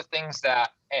 one of the things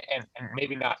that, and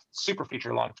maybe not super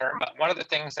future long-term, but one of the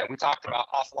things that we talked about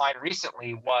offline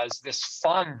recently was this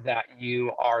fund that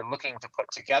you are looking to put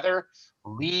together,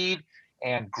 lead,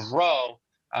 and grow,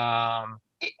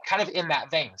 kind of in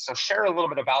that vein. So share a little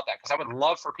bit about that, because I would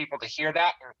love for people to hear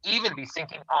that and even be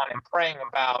thinking on and praying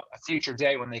about a future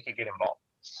day when they could get involved.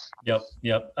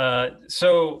 Yep.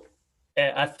 So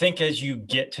I think as you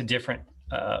get to different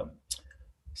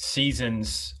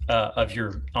seasons of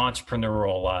your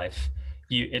entrepreneurial life,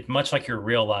 it's much like your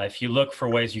real life. You look for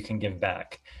ways you can give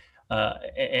back,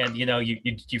 and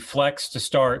you flex to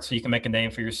start so you can make a name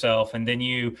for yourself, and then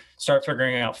you start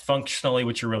figuring out functionally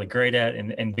what you're really great at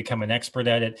and become an expert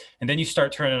at it, and then you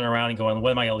start turning around and going,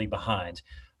 what am I going to leave behind?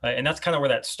 And that's kind of where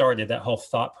that started, that whole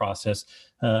thought process,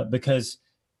 because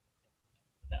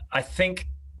I think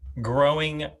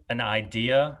growing an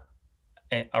idea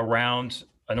around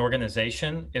an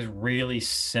organization is really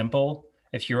simple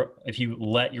if you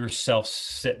let yourself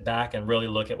sit back and really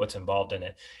look at what's involved in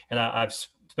it. And I've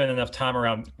spent enough time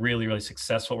around really, really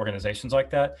successful organizations like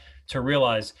that to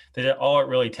realize that all it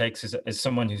really takes is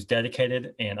someone who's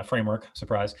dedicated, and a framework,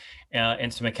 surprise,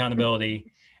 and some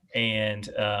accountability, and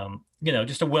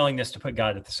just a willingness to put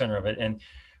God at the center of it. And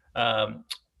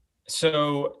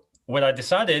so what I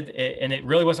decided, and it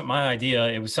really wasn't my idea,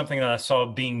 it was something that I saw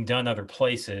being done other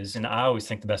places. And I always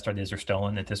think the best ideas are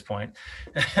stolen at this point.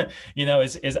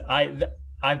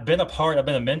 I've been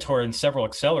a mentor in several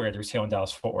accelerators here in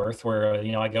Dallas-Fort Worth, where,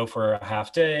 I go for a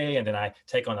half day and then I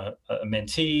take on a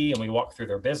mentee and we walk through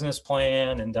their business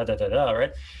plan and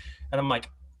right? And I'm like,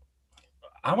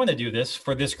 I want to do this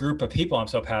for this group of people I'm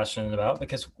so passionate about,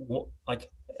 because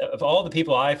of all the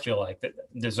people I feel like that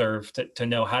deserve to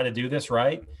know how to do this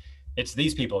right, it's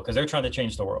these people, because they're trying to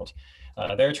change the world.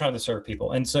 They're trying to serve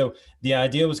people. And so the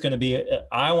idea was going to be,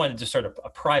 I wanted to start a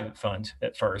private fund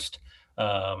at first,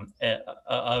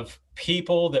 of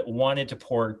people that wanted to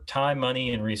pour time,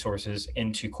 money, and resources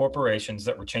into corporations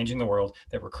that were changing the world,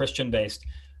 that were Christian-based,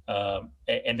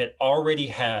 and that already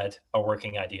had a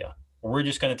working idea. We're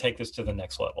just going to take this to the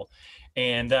next level.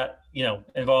 And that,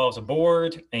 involves a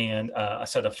board and a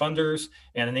set of funders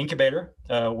and an incubator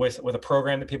with a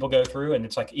program that people go through. And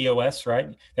it's like EOS, right?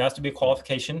 There has to be a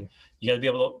qualification. You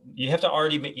have to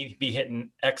already be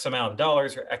hitting X amount of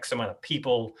dollars or X amount of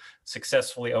people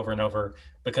successfully over and over,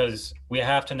 because we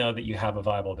have to know that you have a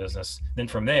viable business. Then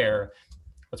from there,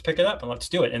 let's pick it up and let's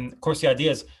do it. And of course, the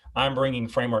idea is I'm bringing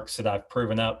frameworks that I've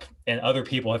proven up and other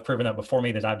people have proven up before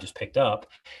me that I've just picked up.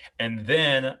 And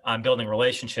then I'm building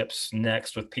relationships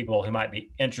next with people who might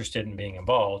be interested in being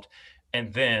involved,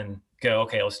 and then go,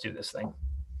 okay, let's do this thing.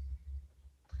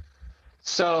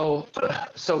 So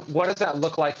what does that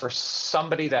look like for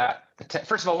somebody that,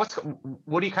 first of all,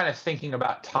 what are you kind of thinking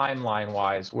about timeline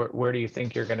wise? Where do you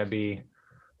think you're going to be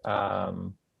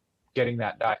getting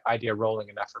that idea rolling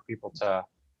enough for people to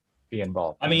be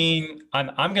involved? I mean,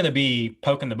 I'm going to be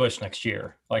poking the bush next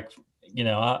year.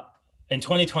 In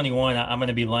 2021, I'm going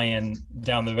to be laying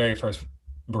down the very first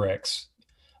bricks.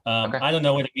 Okay. I don't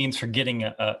know what it means for getting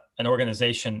an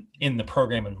organization in the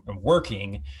program and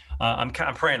working. I'm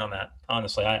praying on that,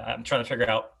 honestly. I'm trying to figure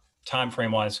out time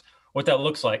frame wise what that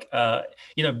looks like.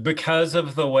 Because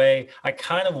of the way I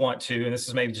kind of want to, and this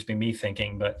is maybe just be me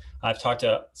thinking, but I've talked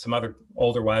to some other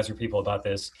older, wiser people about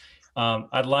this.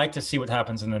 I'd like to see what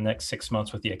happens in the next 6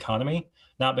 months with the economy,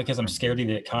 not because I'm scared of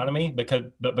the economy,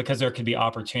 but because there could be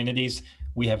opportunities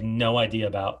we have no idea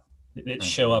about that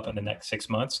show up in the next 6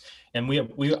 months. And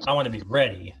I want to be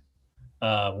ready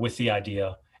with the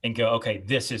idea and go, okay,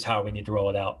 this is how we need to roll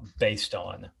it out based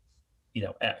on,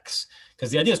 X.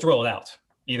 Because the idea is to roll it out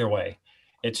either way.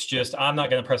 It's just, I'm not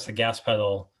going to press the gas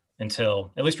pedal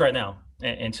until, at least right now,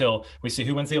 until we see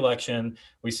who wins the election,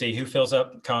 we see who fills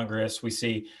up Congress, we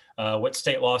see what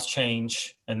state laws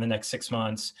change in the next 6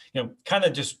 months, kind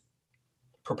of just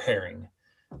preparing.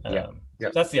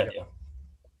 That's the idea.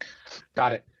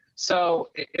 Got it. So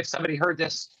if somebody heard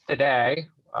this today,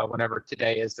 whenever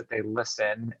today is that they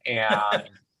listen, and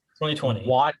 2020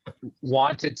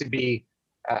 wanted to be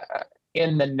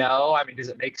in the know, I mean, does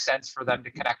it make sense for them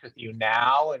to connect with you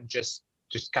now and just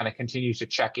kind of continue to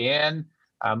check in,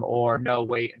 or no,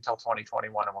 wait until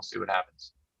 2021 and we'll see what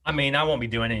happens? I mean, I won't be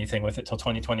doing anything with it till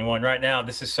 2021. Right now,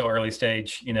 this is so early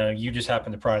stage. You just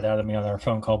happened to pry it out of me on our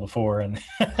phone call before, and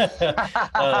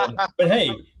but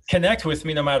hey, connect with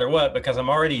me no matter what, because I'm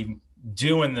already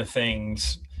doing the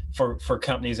things for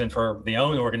companies and for the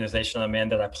own organization I'm in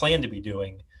that I plan to be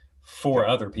doing for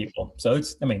other people. So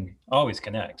always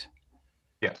connect.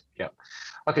 Yeah.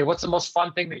 Okay, what's the most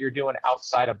fun thing that you're doing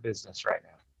outside of business right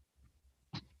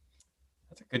now?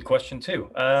 That's a good question too.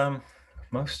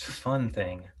 Most fun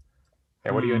thing.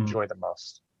 Yeah, what do you enjoy the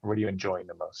most? What are you enjoying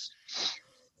the most?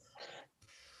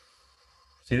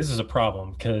 See, this is a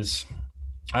problem because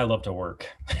I love to work.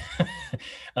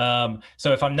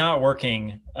 So if I'm not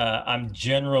working, I'm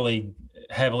generally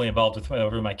heavily involved with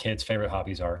whatever my kids' favorite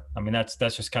hobbies are. I mean, that's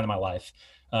just kind of my life.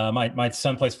 My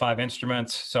son plays 5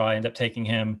 instruments, so I end up taking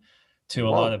him to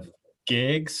a lot of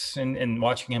gigs and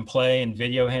watching him play and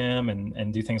video him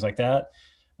and do things like that.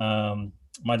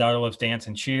 My daughter loves dance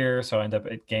and cheer, so I end up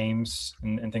at games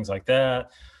and things like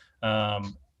that.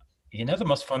 The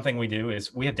most fun thing we do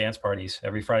is we have dance parties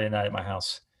every Friday night at my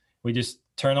house. We just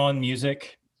turn on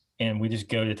music and we just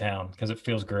go to town because it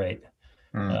feels great.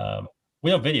 We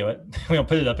don't video it. We don't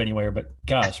put it up anywhere, but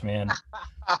gosh, man,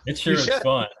 it's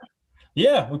fun.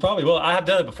 Yeah, we probably will. I have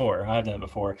done it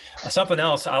before. Something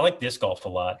else, I like disc golf a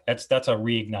lot. That's a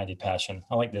reignited passion.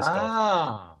 I like disc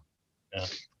golf. Yeah.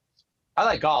 I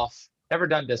like golf. Never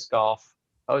done disc golf.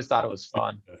 Always thought it was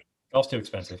fun. Golf's too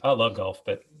expensive. I love golf,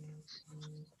 but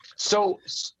So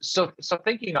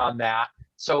thinking on that,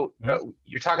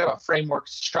 you're talking about framework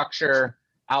structure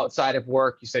outside of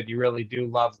work. You said you really do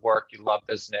love work. You love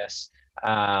business,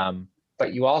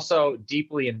 but you also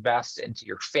deeply invest into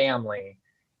your family.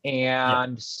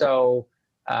 And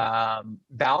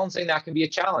balancing that can be a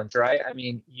challenge, right? I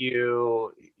mean,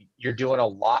 you're doing a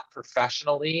lot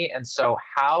professionally. And so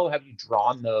how have you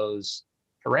drawn those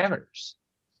parameters?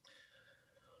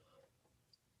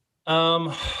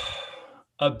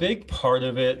 A big part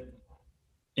of it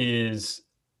is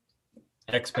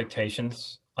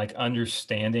expectations, like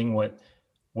understanding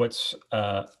what's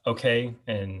okay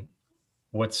and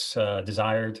what's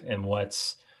desired and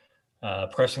what's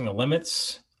pressing the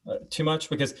limits too much.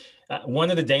 Because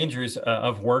one of the dangers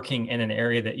of working in an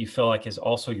area that you feel like is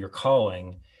also your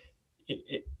calling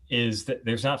is that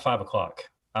there's not 5 o'clock.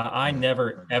 I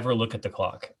never ever look at the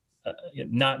clock.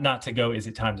 Not to go, is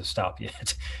it time to stop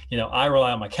yet? I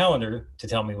rely on my calendar to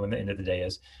tell me when the end of the day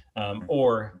is,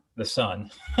 or the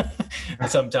sun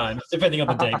sometimes, depending on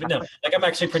the day. But no, like I'm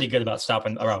actually pretty good about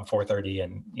stopping around 4:30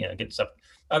 and, getting stuff,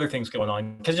 other things going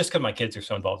on, because my kids are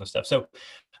so involved in stuff. So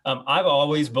I've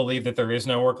always believed that there is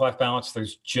no work-life balance.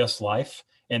 There's just life.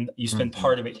 And you spend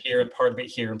part of it here and part of it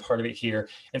here and part of it here.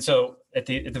 And so at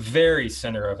the very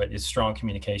center of it is strong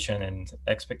communication and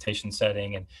expectation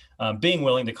setting and being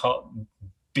willing to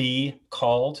be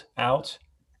called out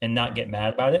and not get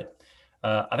mad about it.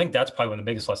 I think that's probably one of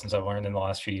the biggest lessons I've learned in the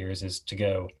last few years is to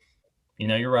go,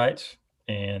 you're right.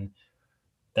 And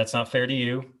that's not fair to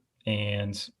you.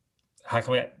 And how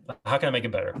can I make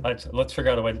it better? Let's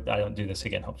figure out a way that I don't do this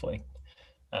again, hopefully.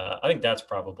 I think that's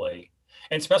probably,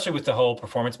 and especially with the whole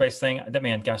performance-based thing,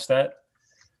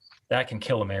 that can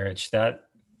kill a marriage. That,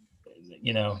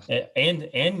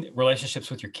 and relationships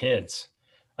with your kids.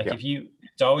 Like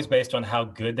it's always based on how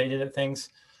good they did at things.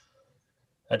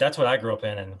 That's what I grew up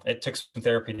in, and it took some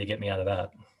therapy to get me out of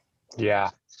that.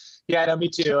 Yeah, no, me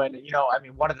too. And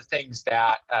one of the things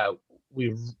that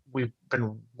we've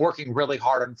been working really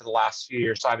hard on for the last few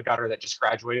years. So I have a daughter that just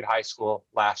graduated high school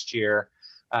last year.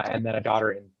 And then a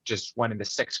daughter just went into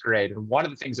 6th grade. And one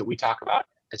of the things that we talk about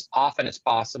as often as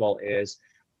possible is,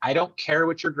 I don't care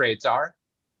what your grades are.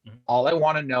 Mm-hmm. All I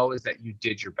want to know is that you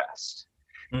did your best.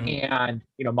 Mm-hmm. And,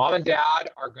 mom and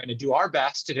dad are going to do our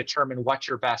best to determine what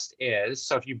your best is.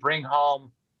 So if you bring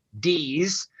home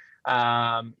D's,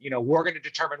 we're going to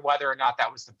determine whether or not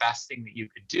that was the best thing that you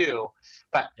could do.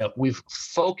 But we've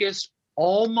focused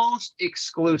almost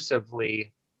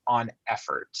exclusively on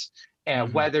effort.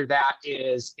 And whether that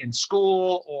is in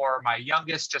school or my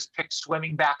youngest just picked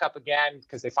swimming back up again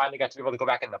because they finally got to be able to go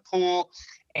back in the pool.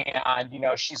 And,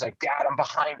 she's like, Dad, I'm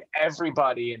behind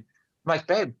everybody. And I'm like,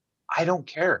 babe, I don't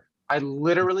care. I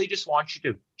literally just want you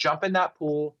to jump in that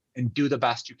pool and do the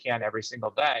best you can every single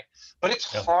day. But it's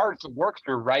hard to work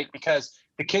through, right? Because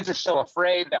the kids are so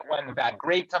afraid that when a bad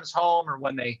grade comes home or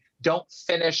when they don't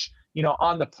finish,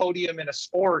 on the podium in a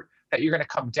sport, that you're going to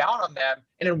come down on them.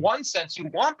 And in one sense, you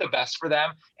want the best for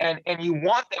them and you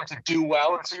want them to do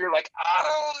well. And so you're like,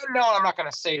 oh, no, I'm not going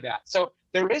to say that. So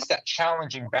there is that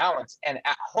challenging balance. And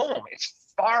at home,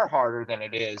 it's far harder than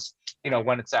it is,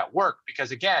 when it's at work,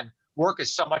 because again, work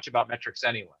is so much about metrics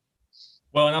anyway.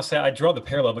 Well, and I'll say I draw the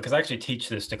parallel because I actually teach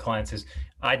this to clients is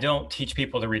I don't teach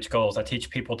people to reach goals. I teach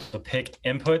people to pick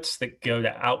inputs that go to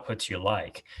outputs you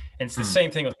like. And it's the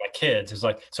same thing with my kids. It's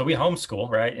like, so we homeschool,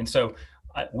 right? And so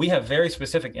we have very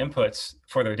specific inputs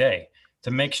for their day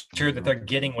to make sure that they're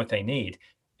getting what they need.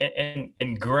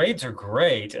 And grades are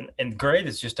great. And grade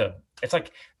is it's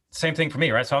like same thing for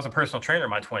me, right? So I was a personal trainer in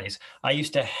my 20s. I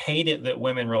used to hate it that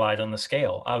women relied on the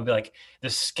scale. I would be like, the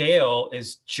scale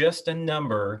is just a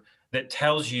number that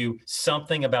tells you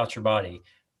something about your body.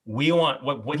 We want,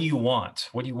 what do you want?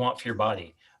 What do you want for your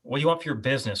body? What do you want for your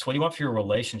business? What do you want for your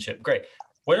relationship? Great.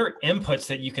 What are inputs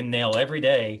that you can nail every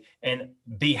day and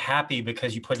be happy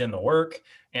because you put in the work,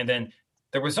 and then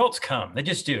the results come. They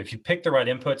just do. If you pick the right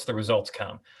inputs, the results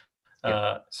come.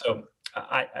 So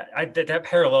that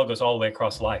parallel goes all the way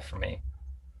across life for me.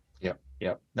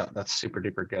 Yep. No, that's super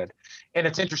duper good. And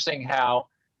it's interesting how,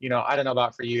 I don't know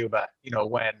about for you, but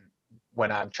when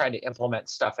I'm trying to implement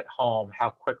stuff at home, how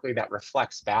quickly that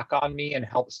reflects back on me and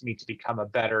helps me to become a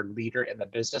better leader in the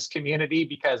business community,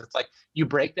 because it's like you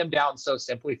break them down so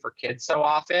simply for kids so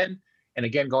often. And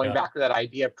again, going back to that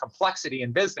idea of complexity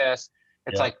in business,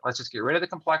 it's like, let's just get rid of the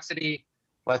complexity.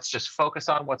 Let's just focus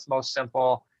on what's most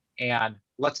simple. And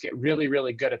let's get really,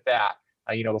 really good at that.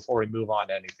 before we move on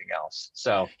to anything else.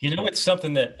 So, it's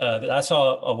something that I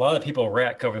saw a lot of people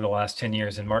wreck over the last 10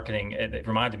 years in marketing. It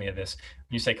reminded me of this.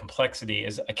 When you say complexity,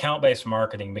 is account-based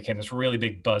marketing became this really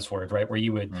big buzzword, right? Where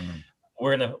you would,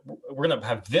 we're gonna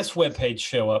have this web page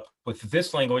show up with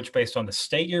this language based on the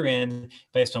state you're in,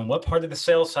 based on what part of the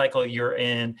sales cycle you're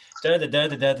in,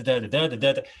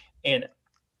 and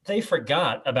they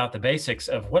forgot about the basics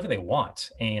of what do they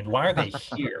want and why are they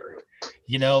here,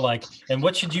 and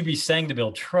what should you be saying to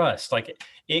build trust?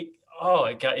 It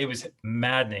was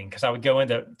maddening because I would go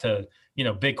into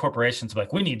big corporations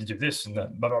like, we need to do this and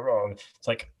that, blah, blah, blah. It's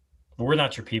like, we're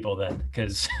not your people then,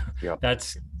 because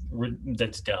that's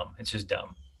dumb. It's just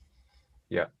dumb.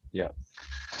 Yeah.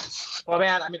 Well,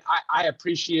 man, I mean, I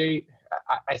appreciate,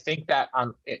 I think that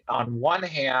on one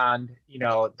hand,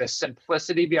 the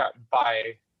simplicity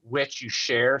by which you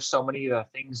share so many of the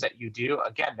things that you do,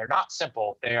 again, they're not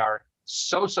simple. They are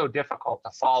so difficult to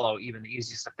follow, even the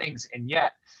easiest of things. And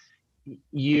yet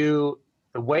the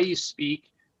way you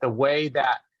speak, the way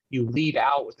that you lead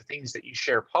out with the things that you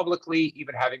share publicly,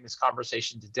 even having this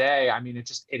conversation today, I mean,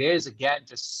 it is, again,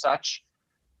 just such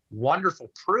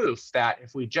wonderful proof that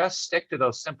if we just stick to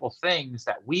those simple things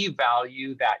that we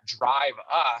value, that drive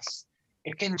us,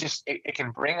 it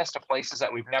can bring us to places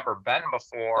that we've never been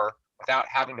before without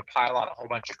having to pile on a whole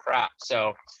bunch of crap.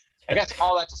 So I guess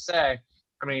all that to say,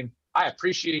 I mean, I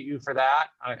appreciate you for that.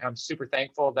 I'm super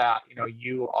thankful that,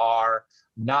 you are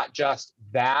not just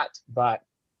that, but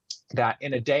that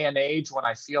in a day and age when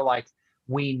I feel like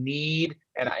we need,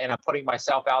 and I'm putting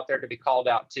myself out there to be called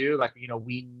out too,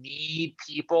 we need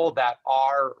people that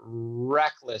are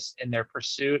reckless in their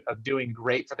pursuit of doing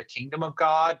great for the kingdom of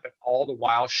God, but all the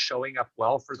while showing up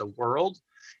well for the world.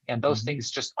 And those things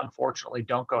just unfortunately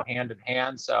don't go hand in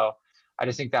hand. So I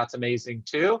just think that's amazing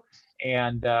too.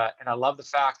 And I love the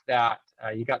fact that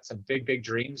you got some big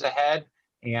dreams ahead,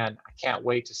 and I can't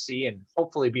wait to see and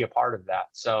hopefully be a part of that.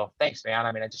 So thanks, man.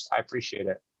 I mean, I appreciate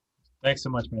it. Thanks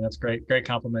so much, man. That's great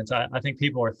compliments. I think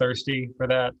people are thirsty for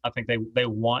that. I think they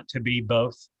want to be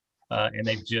both, and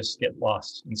they just get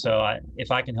lost. And so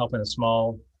if I can help in a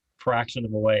small fraction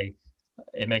of a way,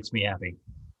 it makes me happy.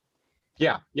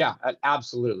 Yeah,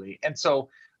 absolutely. And so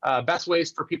best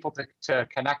ways for people to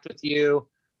connect with you.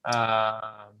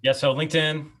 So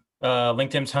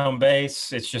LinkedIn's home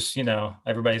base. It's just,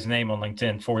 everybody's name on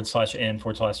LinkedIn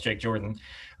 /N/Jake Jordan.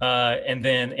 And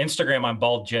then Instagram, I'm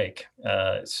Bald Jake.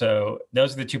 So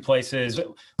those are the two places.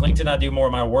 LinkedIn, I do more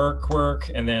of my work.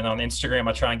 And then on Instagram,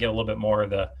 I try and get a little bit more of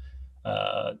the,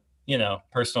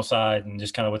 personal side and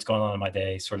just kind of what's going on in my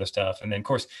day sort of stuff. And then of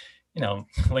course,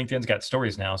 LinkedIn's got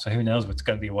stories now. So who knows what's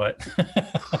going to be what.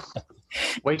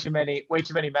 Way too many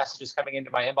messages coming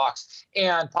into my inbox.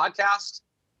 And podcast?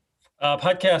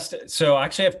 Podcast. So I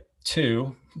actually have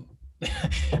two.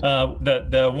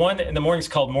 The one in the morning is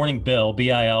called Morning Bill,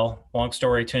 BIL. Long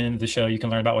story, tune into the show. You can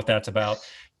learn about what that's about.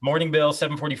 Morning Bill,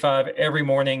 7:45 every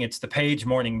morning. It's the page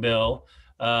Morning Bill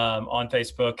on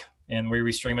Facebook, and we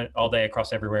restream it all day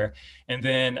across everywhere. And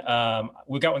then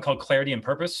we've got one called Clarity and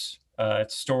Purpose.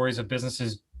 It's stories of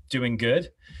businesses doing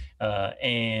good.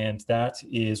 And that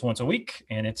is once a week,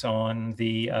 and it's on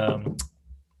the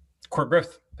Corp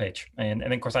Growth page. And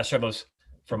then, of course, I share those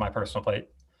from my personal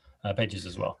pages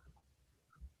as well.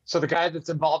 So the guy that's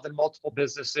involved in multiple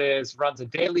businesses, runs a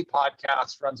daily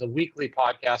podcast, runs a weekly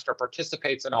podcast, or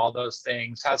participates in all those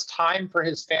things, has time for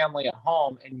his family at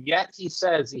home, and yet he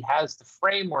says he has the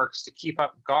frameworks to keep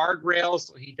up guardrails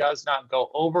so he does not go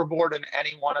overboard in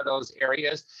any one of those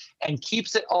areas, and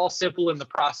keeps it all simple in the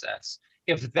process.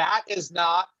 If that is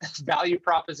not value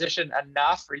proposition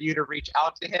enough for you to reach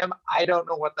out to him, I don't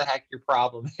know what the heck your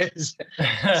problem is.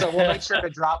 So we'll make sure to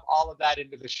drop all of that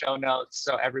into the show notes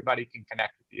so everybody can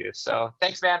connect with you. So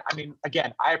thanks, man. I mean,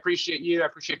 again, I appreciate you. I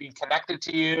appreciate being connected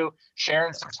to you,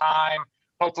 sharing some time.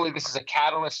 Hopefully this is a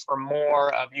catalyst for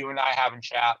more of you and I having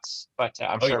chats, but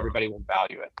I'm sure everybody will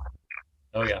value it.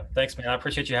 Oh yeah. Thanks, man. I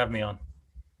appreciate you having me on.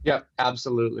 Yep,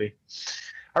 absolutely.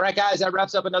 All right, guys, that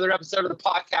wraps up another episode of the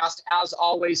podcast. As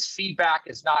always, feedback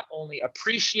is not only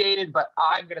appreciated, but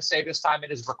I'm going to say this time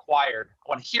it is required. I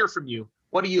want to hear from you.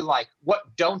 What do you like? What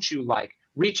don't you like?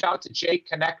 Reach out to Jake,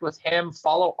 connect with him,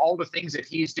 follow all the things that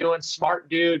he's doing. Smart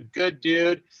dude, good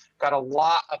dude, got a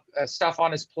lot of stuff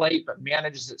on his plate, but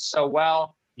manages it so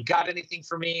well. You got anything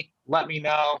for me? Let me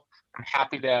know. I'm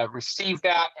happy to receive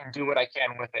that and do what I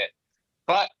can with it.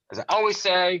 But as I always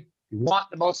say, you want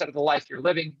the most out of the life you're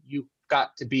living, you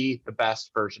got to be the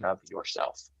best version of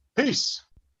yourself. Peace.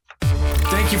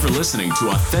 Thank you for listening to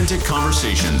Authentic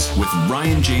Conversations with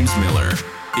Ryan James Miller.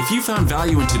 If you found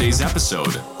value in today's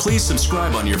episode, please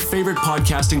subscribe on your favorite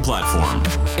podcasting platform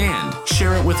and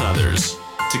share it with others.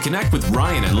 To connect with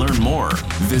Ryan and learn more,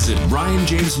 visit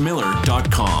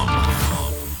ryanjamesmiller.com.